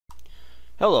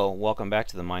Hello, welcome back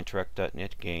to the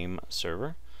Mindtrek.net game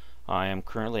server. I am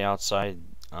currently outside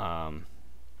the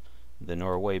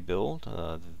Norway Build.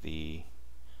 I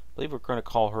believe we're going to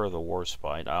call her the War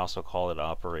Spite. I also call it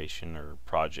Operation or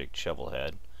Project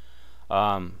Shovelhead.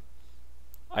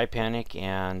 I Panic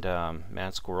and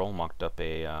Mad Squirrel mocked up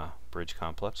a bridge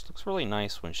complex. Looks really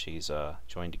nice when she's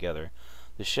joined together.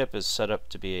 The ship is set up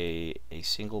to be a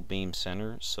single beam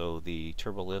center, so the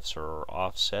turbo lifts are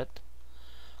offset.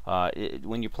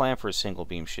 When you plan for a single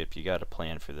beam ship, you got to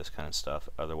plan for this kind of stuff.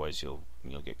 Otherwise, you'll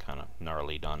get kind of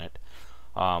gnarlied on it.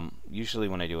 Usually,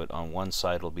 when I do it, on one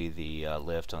side will be the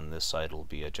lift, on this side will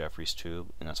be a Jeffries tube,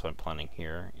 and that's what I'm planning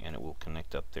here. And it will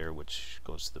connect up there, which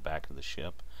goes to the back of the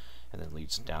ship, and then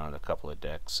leads down a couple of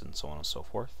decks, and so on and so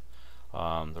forth.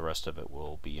 The rest of it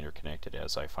will be interconnected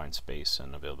as I find space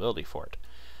and availability for it.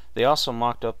 They also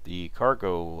mocked up the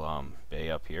cargo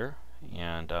bay up here.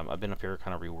 And I've been up here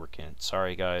kind of reworking it.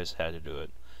 Sorry guys, had to do it.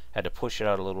 Had to push it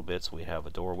out a little bit so we have a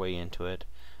doorway into it,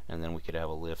 and then we could have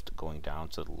a lift going down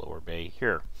to the lower bay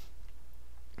here.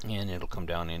 And it'll come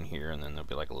down in here, and then there'll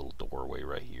be like a little doorway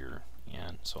right here,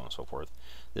 and so on and so forth.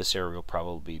 This area will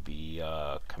probably be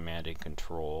command and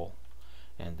control,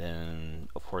 and then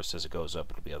of course as it goes up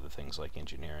it'll be other things like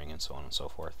engineering and so on and so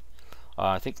forth.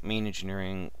 I think main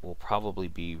engineering will probably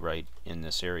be right in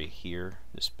this area here,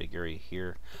 this big area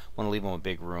here. I want to leave them a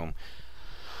big room.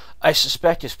 I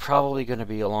suspect it's probably going to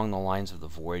be along the lines of the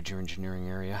Voyager engineering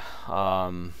area,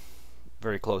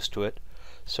 very close to it.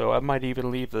 So I might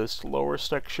even leave this lower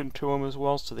section to them as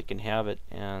well, so they can have it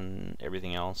and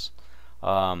everything else.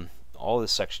 All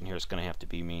this section here is going to have to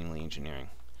be mainly engineering.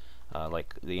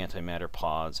 Like the antimatter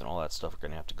pods and all that stuff are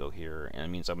going to have to go here, and it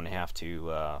means I'm going to have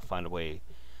to find a way.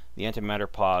 The antimatter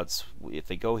pods, if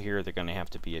they go here, they're going to have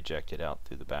to be ejected out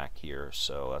through the back here,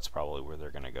 so that's probably where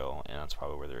they're going to go, and that's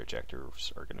probably where their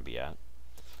ejectors are going to be at.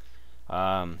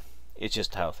 It's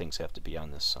just how things have to be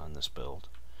on this build.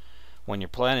 When you're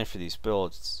planning for these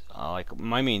builds, like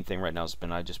my main thing right now has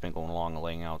been I've just been going along and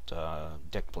laying out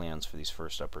deck plans for these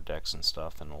first upper decks and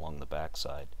stuff, and along the back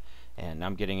side. And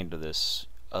I'm getting into this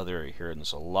other area here, and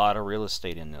there's a lot of real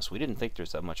estate in this. We didn't think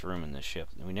there's that much room in this ship.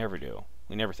 We never do.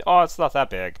 We never think, oh, it's not that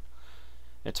big.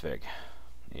 It's big.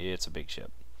 It's a big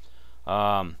ship.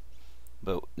 But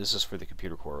this is for the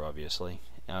computer core, obviously.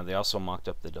 They also mocked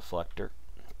up the deflector.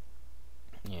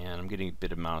 And I'm getting a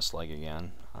bit of mouse lag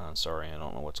again. Sorry, I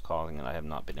don't know what's causing it. I have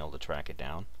not been able to track it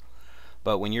down.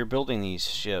 But when you're building these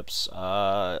ships,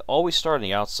 always start on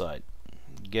the outside.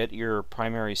 Get your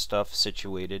primary stuff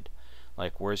situated.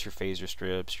 Like where's your phaser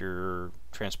strips, your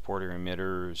transporter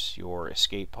emitters, your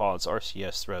escape pods,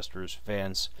 RCS thrusters,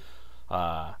 vents,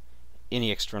 any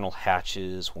external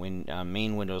hatches,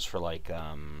 main windows for like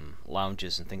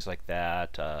lounges and things like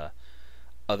that,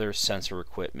 other sensor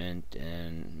equipment,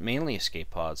 and mainly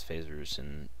escape pods, phasers,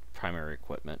 and primary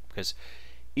equipment. Because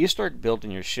you start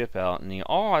building your ship out and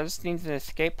I just need an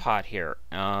escape pod here.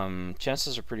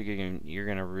 Chances are pretty good you're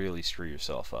going to really screw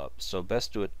yourself up. So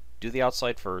best do the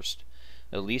outside first.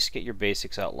 At least get your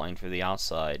basics outlined for the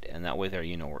outside, and that way there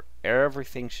you know where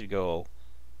everything should go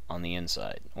on the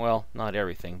inside. Well, not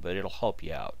everything, but it'll help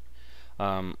you out.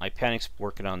 I Panic's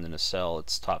working on the nacelle.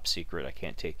 It's top secret. I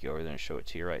can't take you over there and show it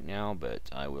to you right now, but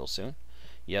I will soon.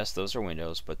 Yes, those are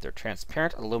windows, but they're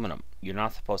transparent aluminum. You're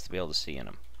not supposed to be able to see in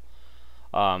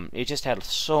them. It just had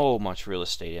so much real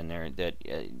estate in there that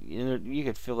you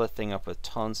could fill that thing up with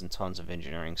tons and tons of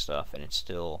engineering stuff, and it's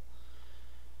still,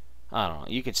 I don't know,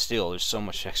 you could still, there's so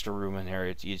much extra room in there,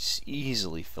 you just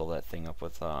easily fill that thing up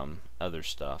with other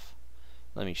stuff.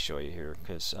 Let me show you here,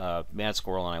 because Mad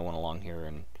Squirrel and I went along here,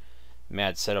 and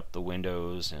Mad set up the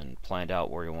windows and planned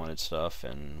out where he wanted stuff,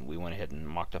 and we went ahead and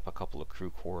mocked up a couple of crew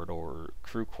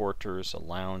quarters, a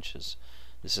lounge.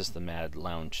 This is the Mad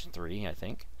Lounge 3, I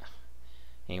think.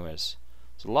 Anyways,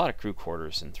 there's a lot of crew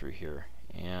quarters in through here,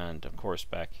 and of course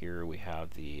back here we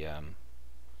have the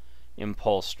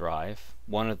impulse drive,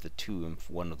 one of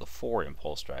the 4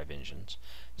 impulse drive engines.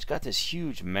 It's got this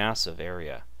huge massive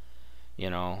area, you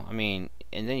know, I mean,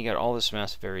 and then you got all this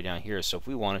massive area down here, so if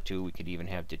we wanted to we could even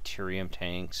have deuterium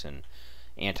tanks and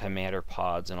antimatter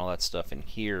pods and all that stuff in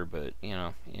here, but you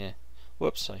know, yeah.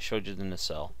 Whoops, I showed you the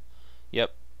nacelle.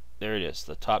 Yep, there it is,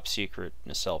 the top secret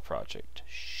nacelle project.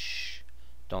 Shh,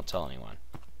 don't tell anyone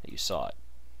that you saw it.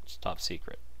 It's top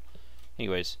secret.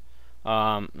 Anyways,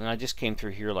 and I just came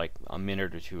through here like a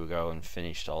minute or two ago and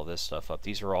finished all this stuff up.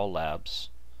 These are all labs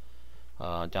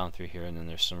down through here, and then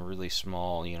there's some really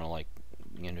small, you know, like,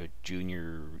 you know,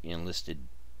 junior enlisted,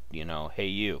 you know, hey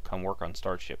you, come work on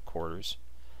Starship quarters.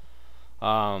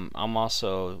 I'm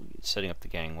also setting up the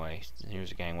gangway.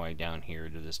 Here's a gangway down here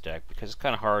to this deck because it's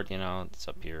kind of hard, you know, it's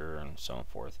up here and so on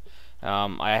forth.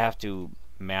 I have to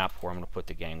map where I'm going to put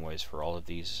the gangways for all of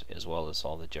these, as well as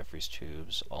all the Jeffries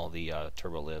tubes, all the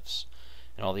turbo lifts,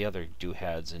 and all the other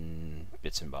doohads and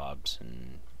bits and bobs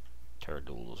and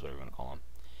pterodouls, whatever you want to call them.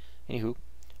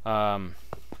 Anywho,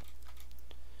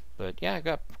 but yeah, I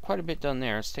got quite a bit done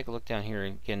there. Let's take a look down here.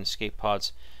 Again, escape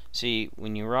pods. See,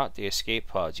 when you route the escape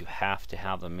pods, you have to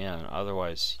have them in.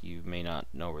 Otherwise, you may not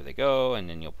know where they go, and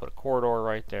then you'll put a corridor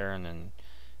right there, and then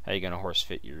how are you going to horse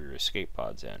fit your escape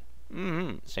pods in?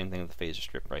 Same thing with the phaser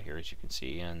strip right here, as you can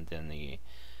see, and then the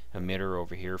emitter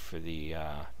over here for the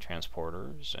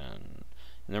transporters, and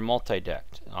they're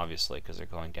multi-decked, obviously, because they're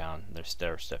going down.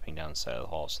 They're stepping down the side of the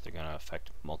hall, so they're going to affect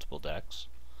multiple decks.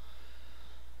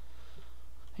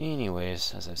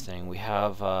 Anyways, as I was saying, we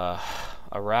have a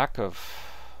rack of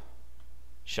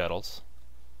shuttles.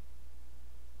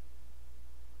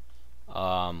 We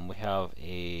have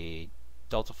a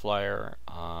Delta Flyer,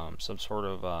 some sort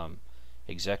of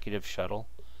executive shuttle.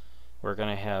 We're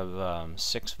going to have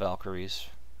 6 Valkyries,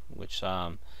 which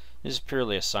this is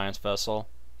purely a science vessel,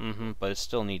 but it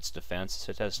still needs defense.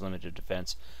 It has limited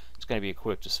defense. It's going to be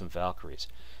equipped with some Valkyries.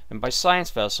 And by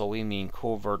science vessel, we mean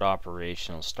covert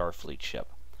operational Starfleet ship.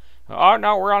 Oh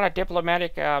no, we're on a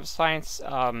diplomatic science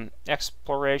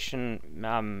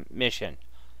exploration mission.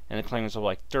 And the Klingons are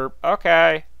like, derp,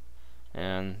 okay.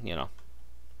 And, you know,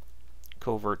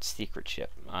 covert secret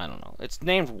ship. I don't know. It's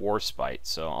named Warspite,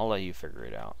 so I'll let you figure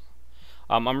it out.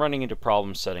 I'm running into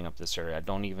problems setting up this area. I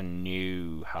don't even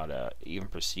know how to even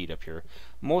proceed up here.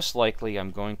 Most likely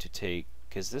I'm going to take,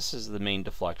 because this is the main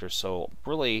deflector, so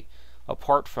really,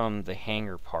 apart from the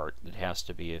hangar part that has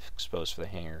to be exposed for the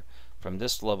hangar, from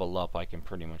this level up I can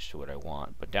pretty much do what I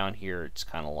want. But down here it's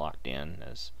kind of locked in,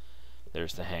 as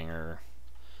there's the hangar.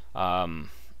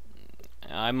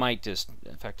 I might just,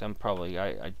 in fact,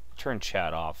 I turned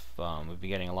chat off. We've been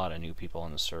getting a lot of new people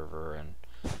on the server, and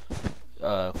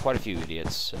quite a few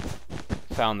idiots have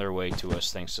found their way to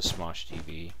us thanks to Smosh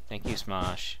TV. Thank you,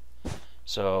 Smosh.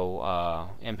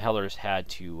 So, M. Heller's had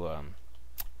to,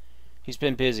 he's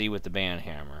been busy with the band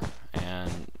hammer,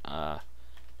 and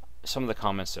some of the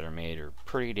comments that are made are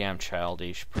pretty damn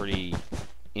childish, pretty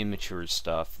immature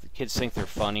stuff. The kids think they're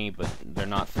funny, but they're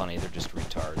not funny, they're just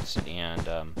retards.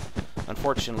 And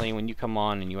unfortunately, when you come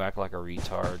on and you act like a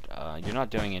retard, you're not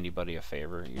doing anybody a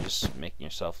favor. You're just making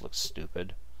yourself look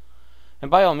stupid. And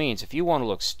by all means, if you want to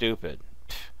look stupid,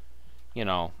 you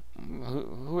know,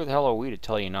 who the hell are we to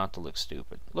tell you not to look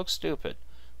stupid? Look stupid.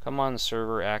 Come on the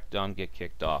server, act dumb, get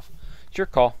kicked off. It's your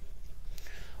call.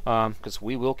 Because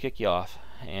we will kick you off,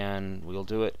 and we'll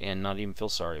do it and not even feel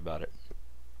sorry about it.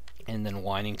 And then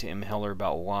whining to M. Heller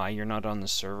about why you're not on the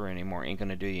server anymore ain't going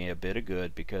to do you a bit of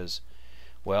good, because,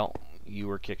 well, you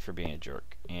were kicked for being a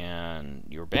jerk, and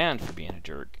you were banned for being a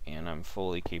jerk, and I'm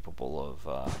fully capable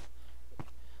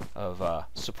of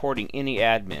supporting any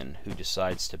admin who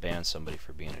decides to ban somebody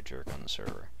for being a jerk on the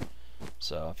server.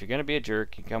 So if you're going to be a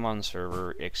jerk, you come on the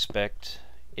server, expect,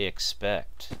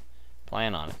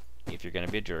 plan on it. If you're going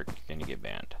to be a jerk, you're going to get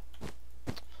banned.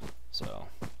 So,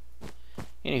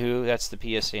 anywho, that's the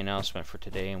PSA announcement for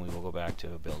today, and we will go back to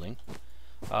building.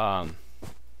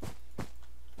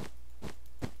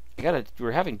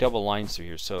 We're having double lines through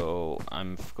here, so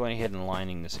I'm going ahead and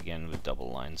lining this again with double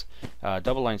lines.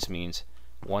 Double lines means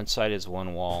one side is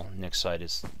one wall, next side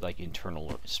is like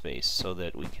internal space, so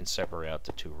that we can separate out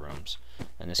the 2 rooms.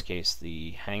 In this case,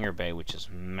 the hangar bay, which is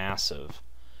massive,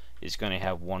 is going to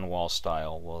have one wall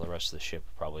style, while the rest of the ship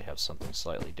will probably have something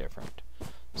slightly different.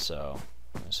 So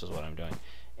this is what I'm doing.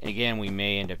 And again, we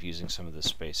may end up using some of this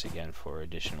space again for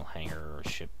additional hangar or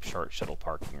shuttle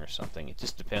parking or something. It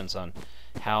just depends on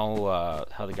how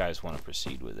the guys want to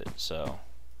proceed with it. So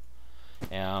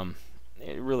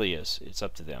it really is. It's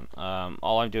up to them.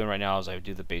 All I'm doing right now is I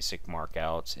do the basic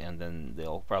markouts, and then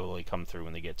they'll probably come through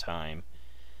when they get time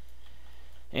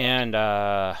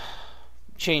and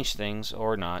change things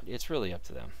or not. It's really up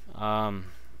to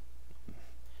them.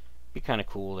 Be kind of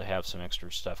cool to have some extra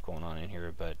stuff going on in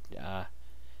here, but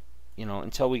you know,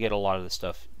 until we get a lot of the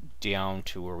stuff down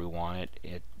to where we want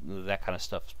it, that kind of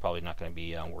stuff is probably not going to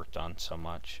be worked on so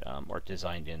much or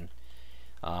designed in.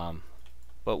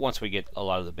 But once we get a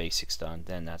lot of the basics done,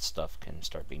 then that stuff can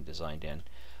start being designed in.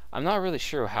 I'm not really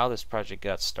sure how this project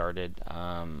got started.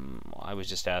 I was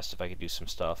just asked if I could do some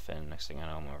stuff, and next thing I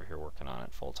know, I'm over here working on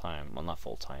it full time. Well, not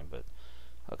full time, but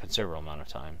a considerable amount of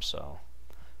time. So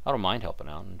I don't mind helping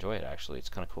out. Enjoy it, actually. It's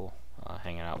kind of cool.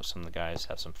 Hanging out with some of the guys,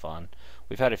 have some fun.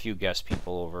 We've had a few guest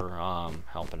people over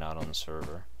helping out on the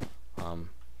server.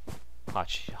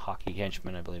 Hockey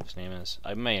Henchman, I believe his name is.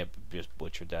 I may have just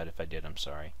butchered that. If I did, I'm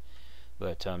sorry.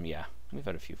 But yeah, we've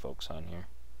had a few folks on here.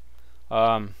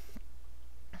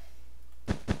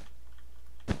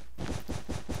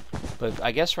 But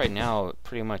I guess right now,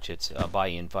 pretty much it's by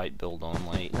invite build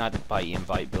only. Not by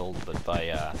invite build, but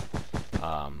by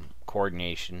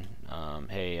coordination.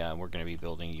 Hey, we're going to be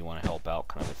building, you want to help out,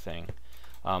 kind of a thing.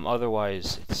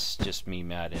 Otherwise, it's just me,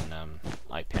 Matt, and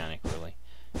I Panic, really.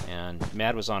 And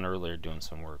Matt was on earlier doing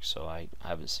some work, so I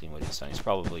haven't seen what he's done. He's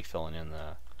probably filling in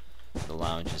the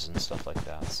lounges and stuff like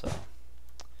that. So,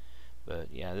 but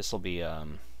yeah, this will be the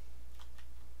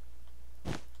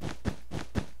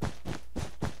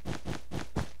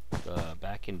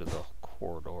back into the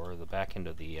corridor, the back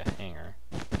into the hangar.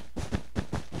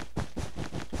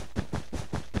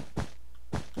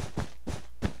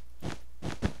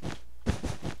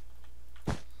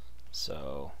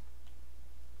 So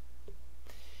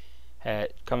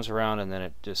it comes around and then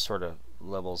it just sort of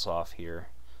levels off here.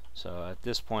 So at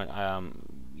this point,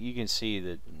 you can see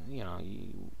that, you know,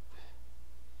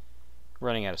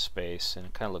 running out of space, and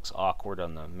it kind of looks awkward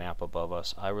on the map above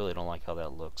us. I really don't like how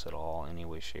that looks at all, any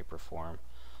way, shape, or form.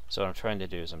 So what I'm trying to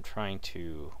do is I'm trying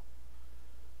to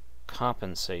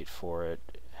compensate for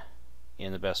it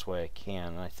in the best way I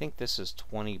can. And I think this is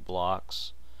 20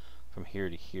 blocks from here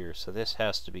to here, so this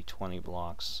has to be 20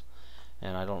 blocks,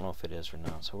 and I don't know if it is or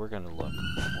not. So we're going to look.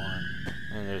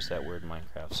 And there's that weird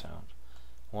Minecraft sound.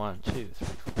 1, 2,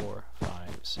 3, 4,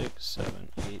 5, 6, 7,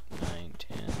 8, 9,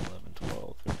 10, 11,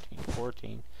 12, 13,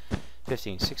 14,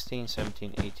 15, 16,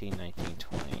 17, 18, 19,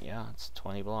 20. Yeah, it's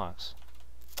 20 blocks.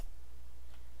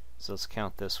 So let's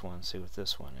count this one, see what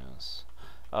this one is.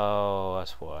 Oh,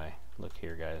 that's why. Look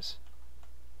here, guys.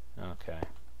 Okay.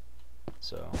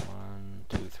 So 1,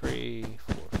 2, 3,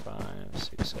 4, 5,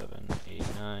 6, 7,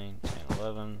 8, 9, 10,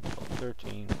 11, 12,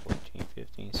 13, 14,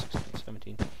 15, 16,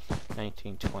 17,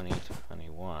 19, 20,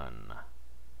 21.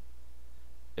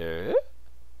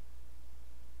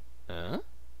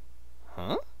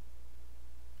 Huh?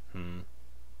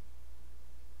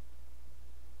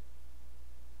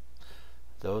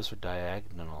 Those are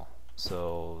diagonal,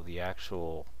 so the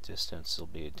actual distance will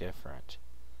be different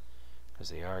because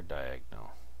they are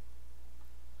diagonal.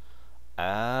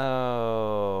 Oh,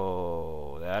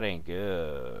 that ain't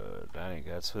good. That ain't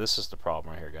good. So this is the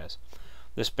problem right here, guys.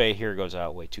 This bay here goes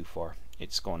out way too far.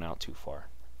 It's going out too far.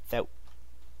 That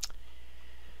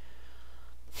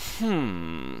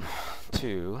 2,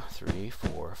 3,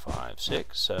 4, 5,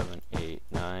 6, 7, 8,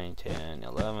 9, 10,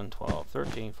 11, 12,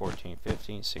 13, 14,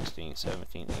 15, 16,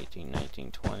 17, 18,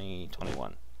 19, 20,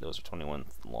 21. Those are 21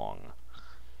 long.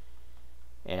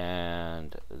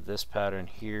 And this pattern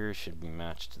here should be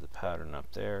matched to the pattern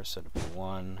up there, so it'll be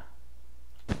 1,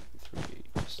 2, 3,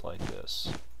 just like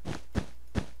this.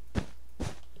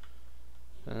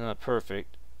 And not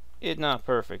perfect. It's not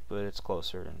perfect, but it's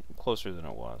closer than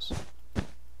it was.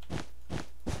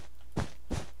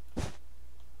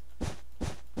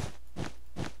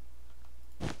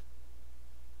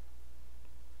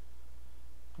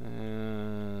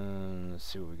 And let's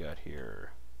see what we got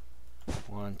here.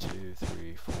 1, 2,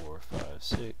 3, 4, 5,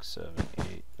 6, 7,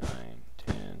 8, 9,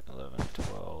 10, 11,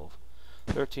 12,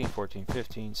 13, 14,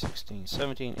 15, 16,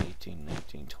 17, 18,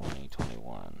 19, 20,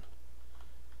 21.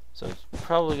 So it's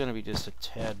probably going to be just a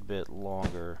tad bit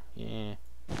longer. Yeah,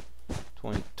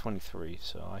 23,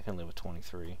 so I can live with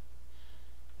 23.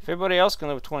 If everybody else can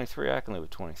live with 23, I can live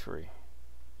with 23.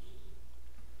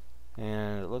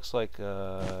 And it looks like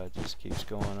it just keeps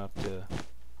going up to...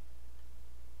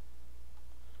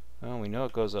 Well, we know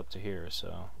it goes up to here,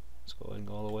 so let's go ahead and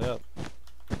go all the way up.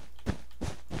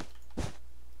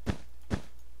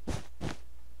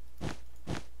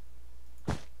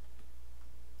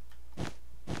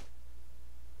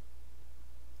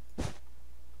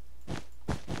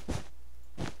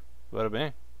 Bada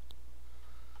bing.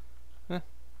 Huh.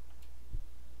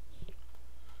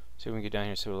 See if we can get down here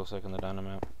and see what it looks like on the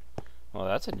Dynamap. Well,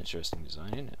 that's an interesting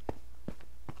design, isn't it?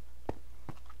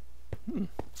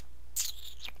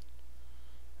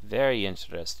 Very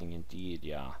interesting indeed,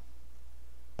 yeah.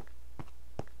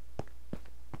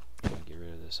 Get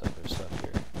rid of this other stuff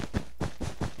here.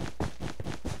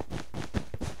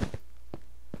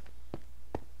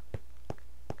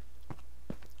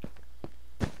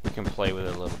 We can play with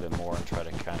it a little bit more and try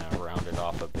to kind of round it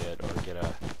off a bit, or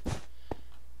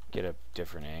get a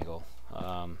different angle.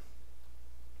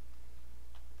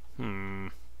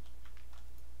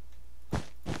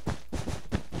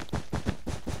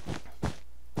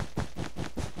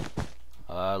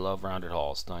 I love rounded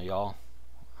halls, don't y'all?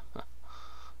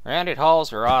 Rounded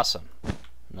halls are awesome.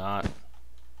 Not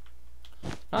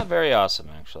very awesome,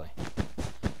 actually.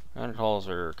 Rounded holes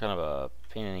are kind of a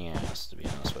pain in the ass, to be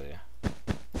honest with you.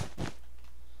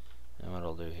 And what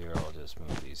I'll do here, I'll just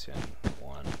move these in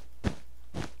one.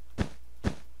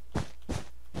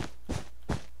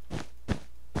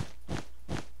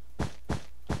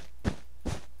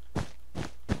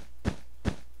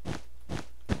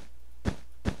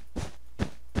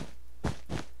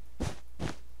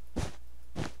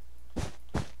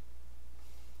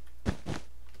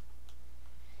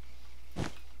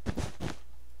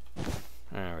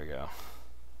 There we go.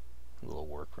 A little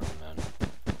workroom then.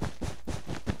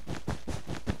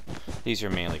 These are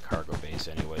mainly cargo bays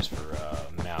anyways for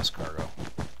mass cargo.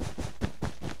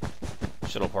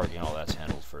 Shuttle parking, all that's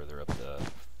handled further out in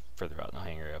the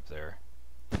hangar up there.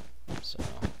 So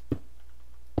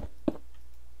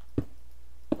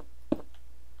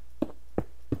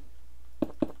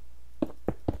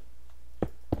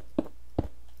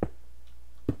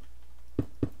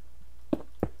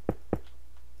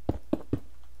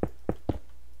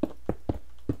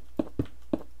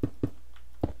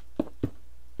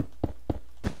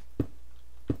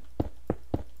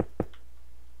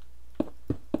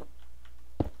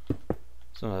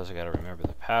sometimes I gotta remember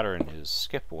the pattern is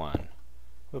skip one.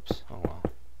 Whoops, oh well.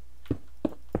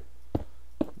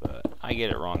 But I get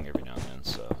it wrong every now and then,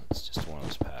 so it's just one of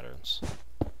those patterns.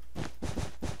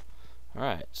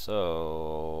 Alright,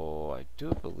 so I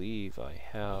do believe I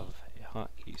have a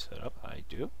hotkey set up. I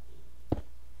do.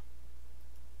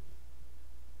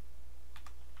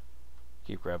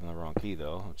 Keep grabbing the wrong key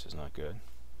though, which is not good.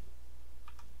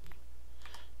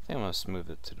 I think I'm gonna move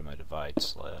it to my divide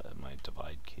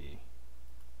key.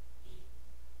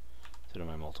 To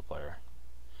my multiplier.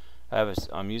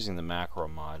 I'm using the macro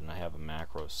mod, and I have a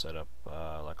macro set up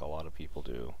like a lot of people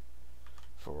do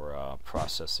for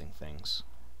processing things.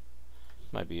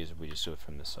 Might be easier if we just do it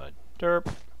from this side. Derp.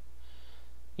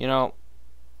 You know,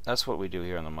 that's what we do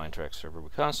here on the Mindtrack server. We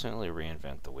constantly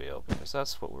reinvent the wheel because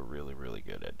that's what we're really, really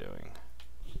good at doing.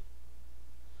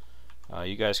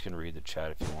 You guys can read the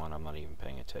chat if you want. I'm not even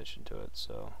paying attention to it,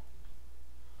 so.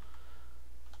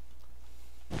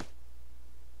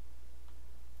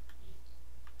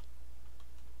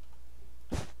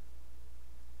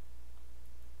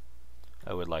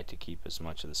 I would like to keep as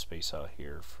much of the space out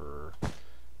here for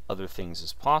other things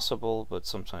as possible, but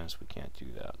sometimes we can't do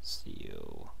that.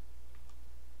 So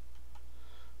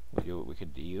we do what we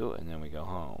could do, and then we go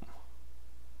home.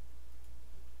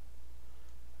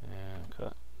 And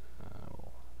cut.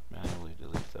 We'll manually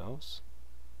delete those.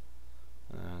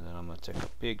 And then I'm going to take a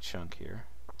big chunk here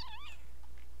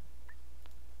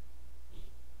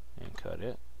and cut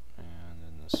it, and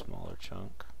then the smaller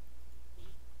chunk.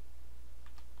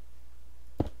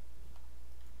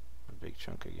 Big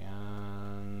chunk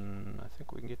again. I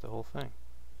think we can get the whole thing.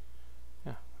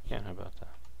 Yeah, we can. How about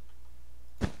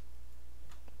that?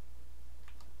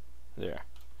 There.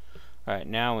 Alright,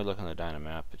 now we look on the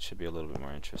Dynamap. It should be a little bit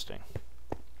more interesting.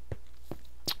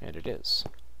 And it is.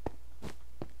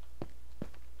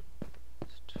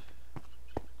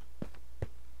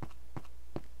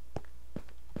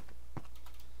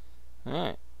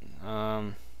 Alright.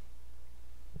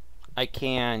 I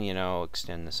can, you know,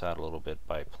 extend this out a little bit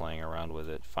by playing around with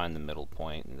it, find the middle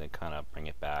point, and then kind of bring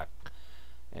it back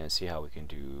and see how we can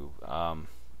do.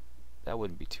 That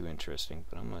wouldn't be too interesting,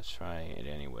 but I'm going to try it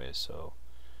anyway. So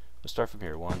we'll start from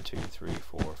here. 1, 2, 3,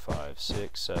 4, 5,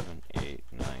 6, 7, 8,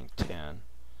 9, 10.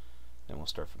 Then we'll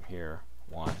start from here.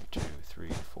 1, 2, 3,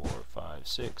 4, 5,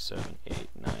 6, 7, 8,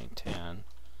 9, 10.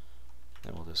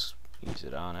 Then we'll just ease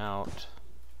it on out.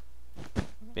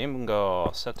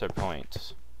 Bingo! Center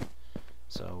point.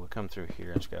 So we'll come through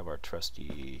here and just grab our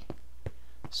trusty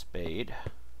spade.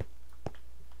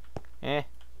 And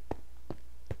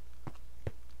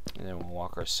then we'll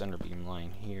walk our center beam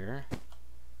line here.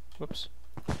 Whoops.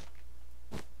 Come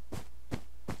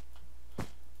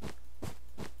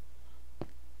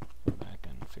back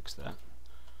and fix that.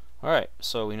 Alright,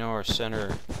 so we know our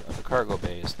center of the cargo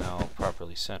bay is now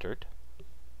properly centered.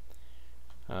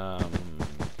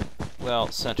 Well,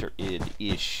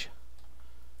 centered-ish.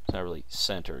 It's not really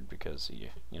centered because, you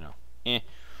know, If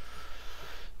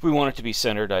we want it to be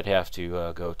centered, I'd have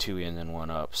to go 2 in and 1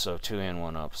 up. So 2 in,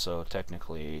 1 up. So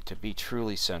technically, to be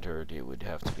truly centered, it would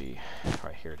have to be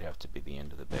right here. It'd have to be the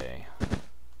end of the bay.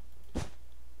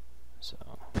 So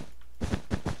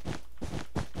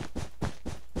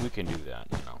we can do that,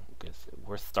 you know. If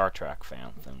we're Star Trek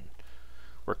fans, and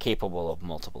we're capable of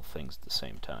multiple things at the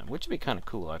same time, which would be kind of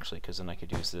cool actually, because then I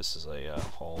could use this as a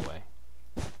hallway.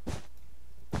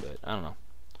 But I don't know.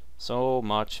 So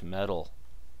much metal.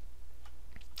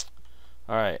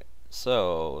 Alright,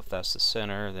 so if that's the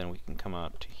center, then we can come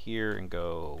out to here and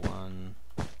go 1,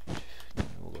 2,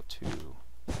 we'll go 2,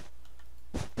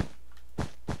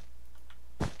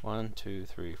 1, 2,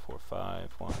 3, 4,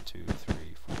 5. 1, 2, 3,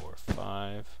 4,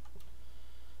 5.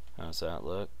 How's that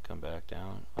look? Come back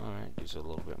down. Alright, use it a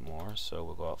little bit more, so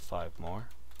we'll go out 5 more.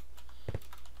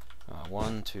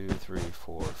 1, 2, 3,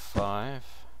 4, 5.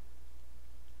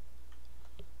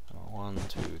 1,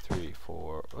 2, 3,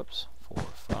 4, oops, 4,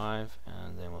 5,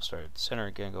 and then we'll start at the center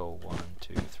again, go 1,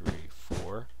 2, 3,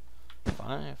 4,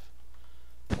 5.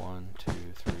 1, 2,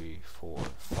 3, 4,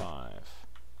 5.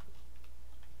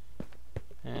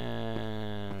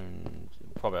 And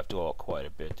probably have to go out quite a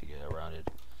bit to get around it.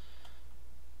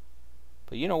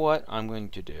 But you know what I'm going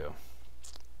to do?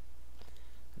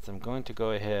 Is I'm going to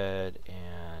go ahead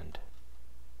and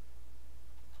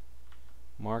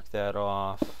mark that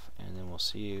off, and then we'll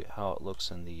see how it looks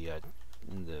in the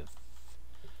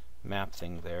map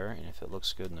thing there. And if it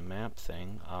looks good in the map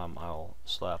thing, I'll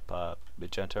slap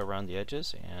magenta around the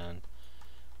edges and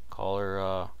call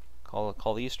her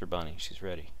call the Easter Bunny. She's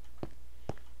ready.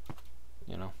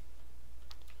 You know,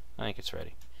 I think it's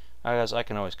ready. Guys, I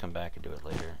can always come back and do it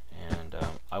later, and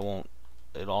I won't.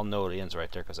 I'll know it ends right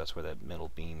there because that's where that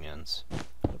middle beam ends.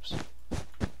 Oops.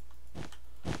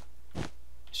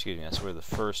 Excuse me. That's where the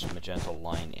first magenta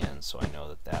line ends, so I know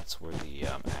that that's where the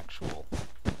actual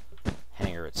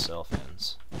hanger itself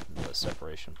ends, the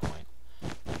separation point.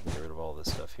 I can get rid of all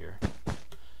this stuff here. Get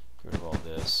rid of all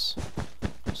this.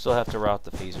 Still have to route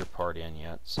the phaser part in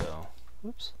yet, so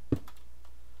oops.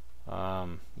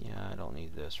 Yeah, I don't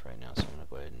need this right now, so I'm going to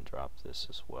go ahead and drop this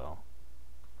as well.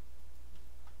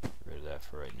 Get rid of that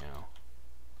for right now.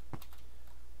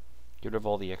 Get rid of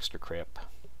all the extra crap.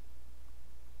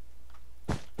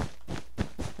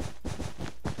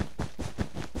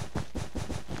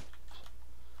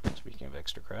 Speaking of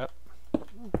extra crap,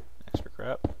 extra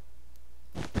crap.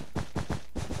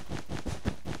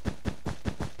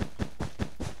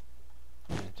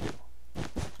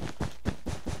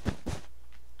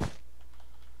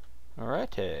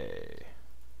 Alrighty.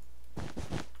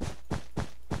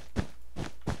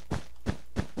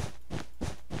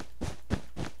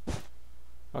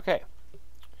 Okay.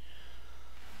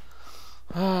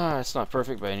 It's not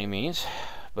perfect by any means,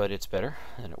 but it's better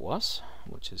than it was,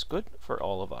 which is good for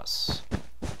all of us.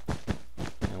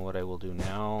 And what I will do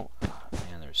now,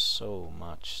 man, there's so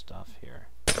much stuff here,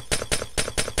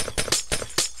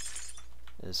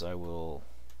 is I will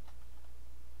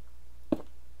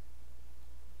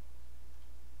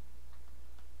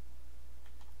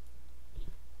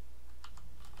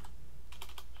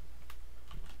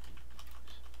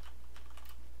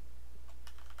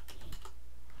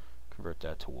convert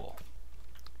that to wool.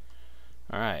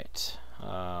 Alright.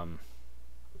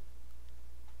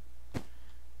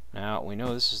 Now we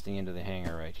know this is the end of the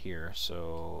hanger right here,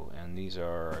 so, and these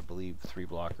are, I believe, 3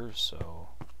 blockers, so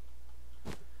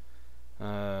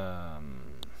 1,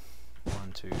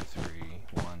 2, 3,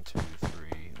 1, 2,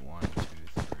 3, 1, 2,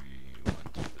 3, 1,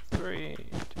 2, 3, 2,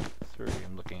 3.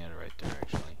 I'm looking at it right there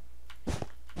actually.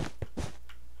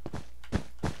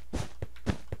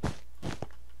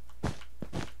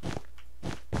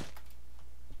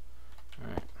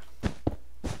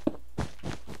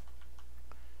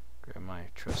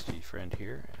 Trusty friend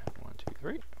here. 1, 2,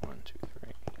 3. 1, 2,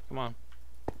 3. Come on.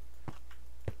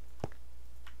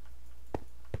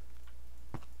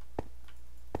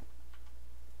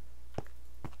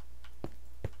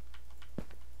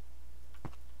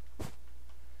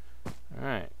 All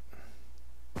right.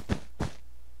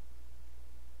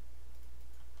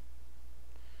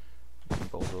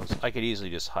 Bulldoze. I could easily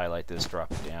just highlight this,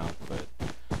 drop it down, but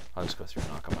I'll just go through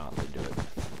and knock them out and then do it.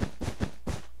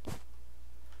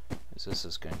 This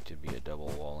is going to be a double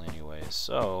wall anyway,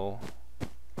 so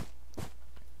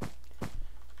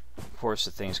of course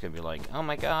the thing's gonna be like, oh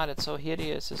my god, it's so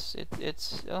hideous,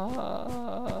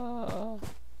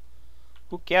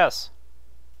 who cares?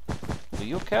 Do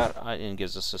you care? And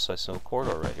gives us this nice little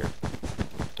corridor right here.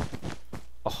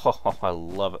 Oh, I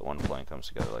love it when a plan comes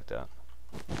together like that.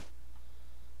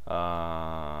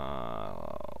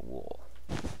 Wool.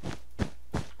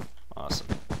 Awesome.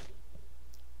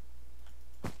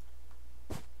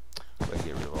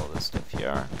 Get rid of all this stuff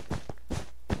here.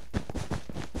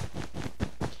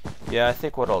 Yeah, I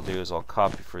think what I'll do is I'll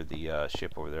copy for the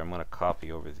ship over there. I'm going to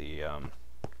copy over the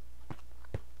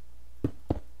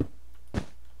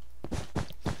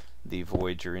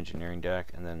Voyager engineering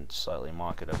deck and then slightly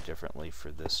mock it up differently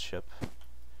for this ship.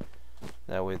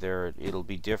 That way there, it'll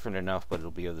be different enough, but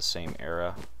it'll be of the same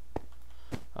era.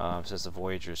 Since the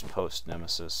Voyager's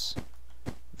post-Nemesis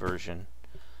version.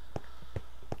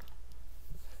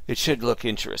 It should look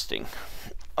interesting.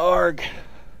 Arg!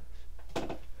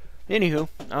 Anywho,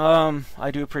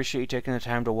 I do appreciate you taking the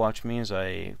time to watch me as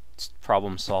I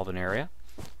problem solve an area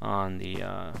on the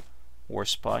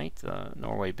Warspite, the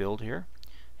Norway Build here,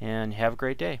 and have a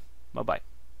great day. Bye-bye.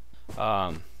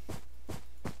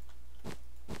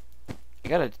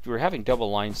 We're having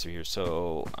double lines through here,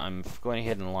 so I'm going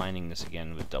ahead and lining this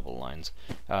again with double lines.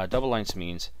 Double lines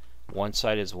means one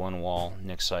side is one wall,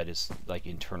 next side is like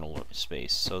internal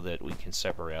space, so that we can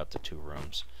separate out the two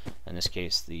rooms. In this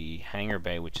case, the hangar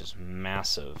bay, which is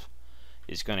massive,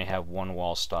 is going to have one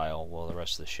wall style, while the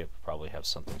rest of the ship will probably have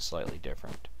something slightly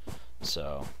different.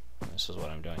 So this is what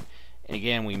I'm doing. And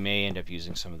again, we may end up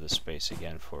using some of this space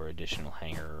again for additional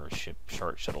hangar or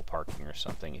shuttle parking or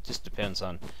something. It just depends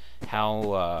on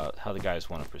how the guys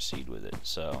want to proceed with it.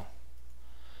 So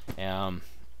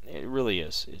it really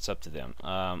is. It's up to them.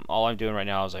 All I'm doing right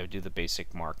now is I do the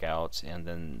basic markouts, and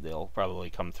then they'll probably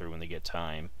come through when they get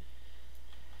time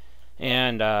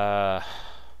and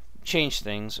change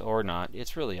things or not.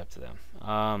 It's really up to them.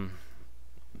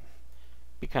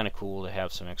 Be kind of cool to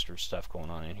have some extra stuff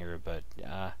going on in here, but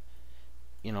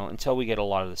you know, until we get a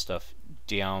lot of the stuff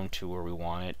down to where we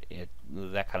want it,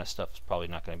 that kind of stuff is probably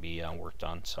not going to be worked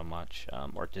on so much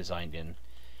or designed in.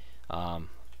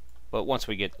 But once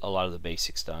we get a lot of the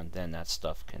basics done, then that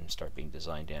stuff can start being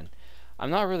designed in. I'm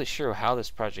not really sure how this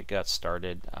project got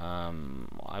started.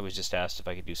 I was just asked if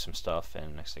I could do some stuff,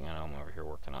 and next thing I know, I'm over here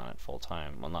working on it full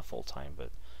time. Well, not full time,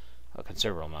 but a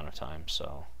considerable amount of time.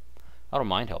 So I don't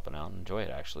mind helping out and enjoy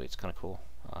it, actually. It's kind of cool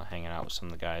hanging out with some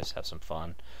of the guys, have some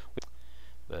fun.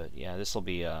 But yeah, this will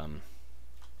be the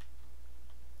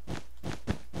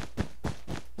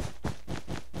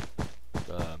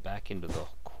back end of the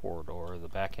corridor, the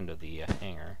back end of the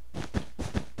hangar.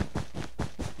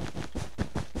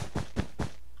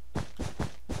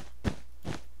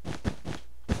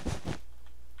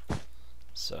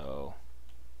 So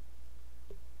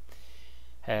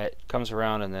it comes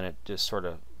around and then it just sort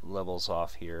of levels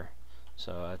off here.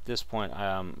 So at this point,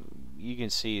 you can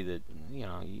see that, you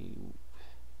know,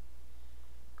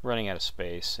 running out of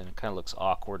space, and it kind of looks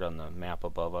awkward on the map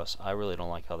above us. I really don't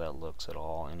like how that looks at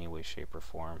all, any way, shape, or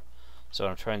form. So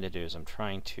what I'm trying to do is I'm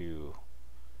trying to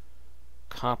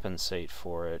compensate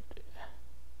for it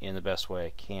in the best way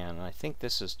I can. And I think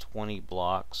this is 20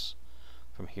 blocks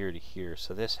from here to here,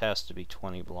 so this has to be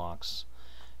 20 blocks,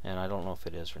 and I don't know if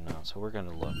it is or not. So we're going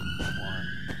to look.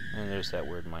 And there's that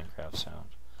weird Minecraft sound.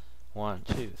 1,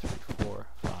 2, 3, 4,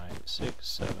 5, 6,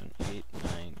 7, 8,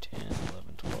 9, 10,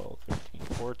 11, 12, 13,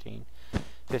 14,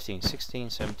 15, 16,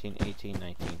 17, 18,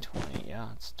 19, 20.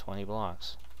 Yeah, it's 20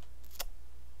 blocks.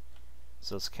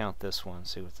 So let's count this one,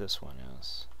 see what this one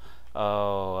is.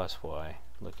 Oh, that's why.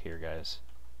 Look here, guys.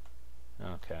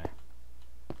 Okay.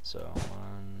 So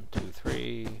 1, 2,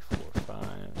 3, 4, 5,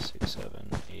 6, 7,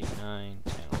 8, 9,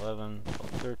 10, 11, 12,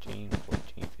 13,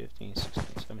 14, 15, 16,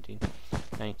 17,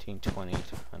 19, 20,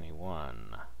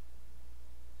 21.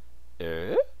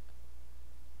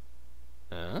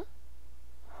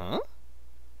 Huh?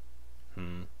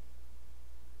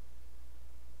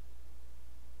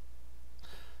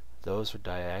 Those are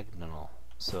diagonal,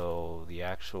 so the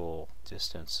actual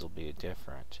distance will be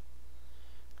different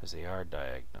because they are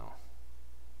diagonal.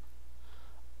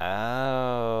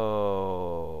 Oh,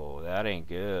 that ain't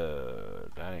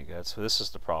good. That ain't good. So this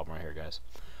is the problem right here, guys.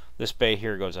 This bay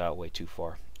here goes out way too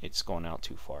far. It's going out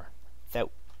too far. That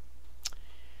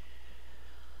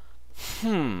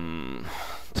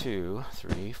 2,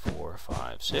 3, 4,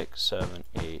 5, 6, 7,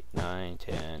 8, 9,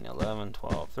 10, 11,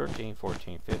 12, 13,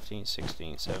 14, 15,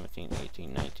 16, 17,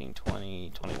 18, 19,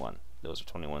 20, 21. Those are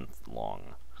 21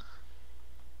 long.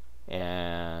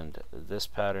 And this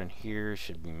pattern here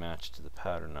should be matched to the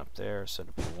pattern up there, so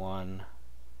it'll be 1,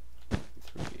 2,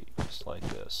 3, just like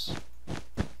this.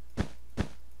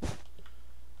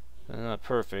 And not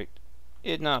perfect.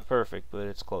 It's not perfect, but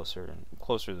it's closer than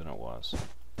it was.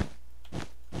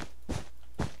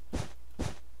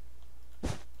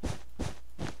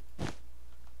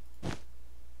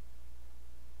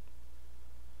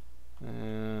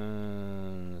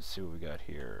 And let's see what we got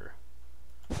here.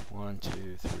 1,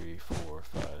 2, 3, 4,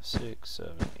 5, 6,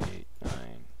 7, 8,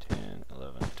 9, 10,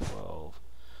 11, 12,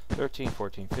 13,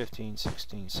 14, 15,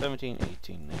 16, 17,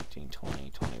 18, 19, 20,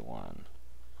 21.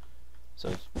 So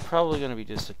it's probably going to be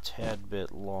just a tad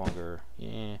bit longer.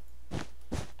 Yeah,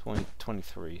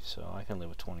 23, so I can live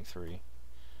with 23.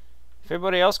 If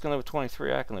everybody else can live with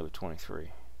 23, I can live with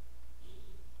 23.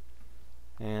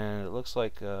 And it looks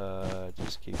like it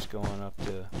just keeps going up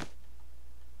to...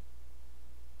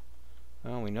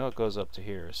 Well, we know it goes up to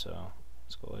here, so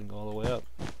let's go ahead and go all the way up.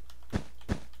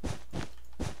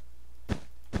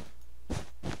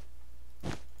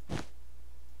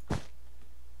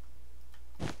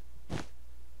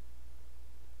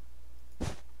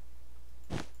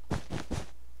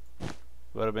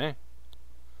 bada bing.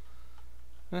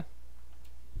 Huh.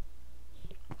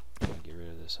 Get rid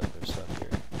of this other stuff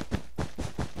here.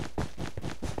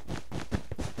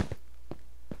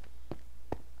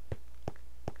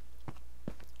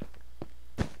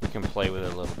 You can play with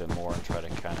it a little bit more and try to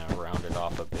kind of round it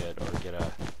off a bit, or get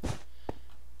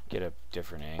a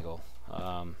different angle.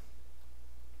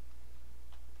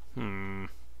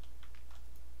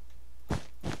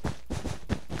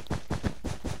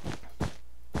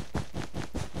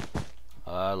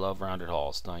 I love rounded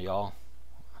hulls, don't y'all?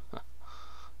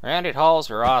 Rounded hulls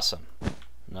are awesome.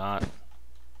 Not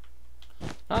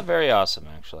very awesome,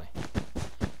 actually.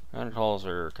 Rounded hulls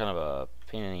are kind of a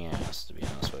pain in the ass, to be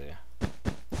honest with you.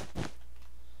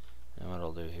 And what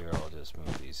I'll do here, I'll just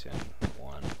move these in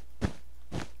one.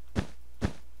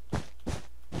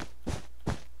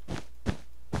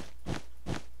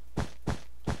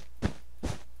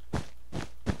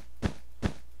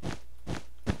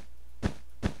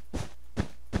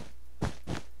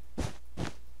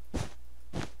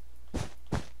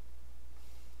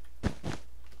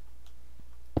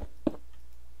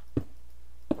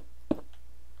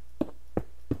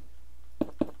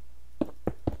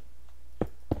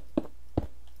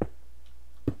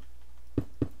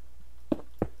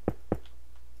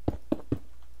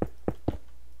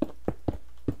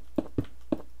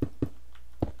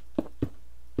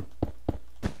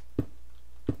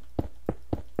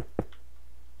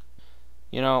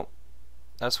 You know,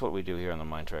 that's what we do here on the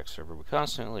Mindtrack server. We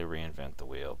constantly reinvent the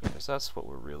wheel because that's what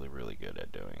we're really, really good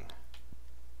at doing.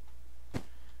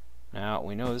 Now,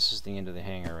 we know this is the end of the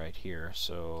hanger right here,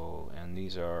 so, and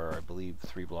these are, I believe,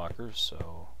 3 blockers,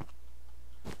 so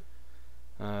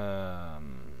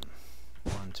 1,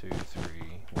 2, 3,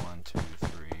 1, 2,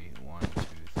 3, 1, 2,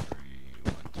 3,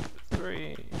 1, 2,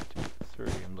 3, 2,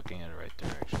 3. I'm looking at it right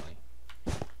there, actually.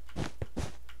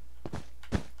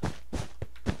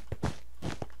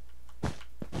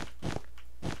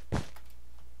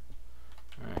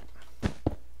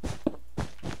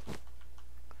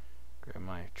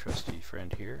 Trusty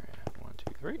friend here. 1,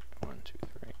 2, 3. 1, 2,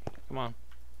 3. Come on.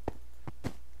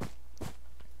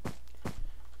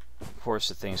 Of course,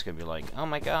 the thing's gonna be like, "Oh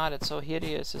my God, it's so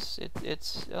hideous!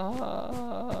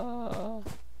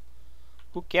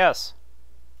 Who cares?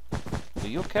 Do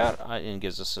you care?" And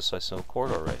gives us this nice little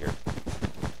corridor right here.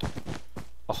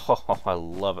 Oh, I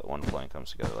love it when a plane comes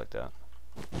together like that.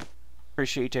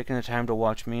 Appreciate you taking the time to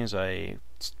watch me as I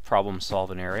problem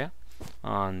solve an area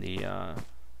on the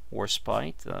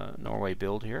Warspite, Norway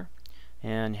Build here,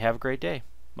 and have a great day.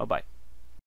 Bye-bye.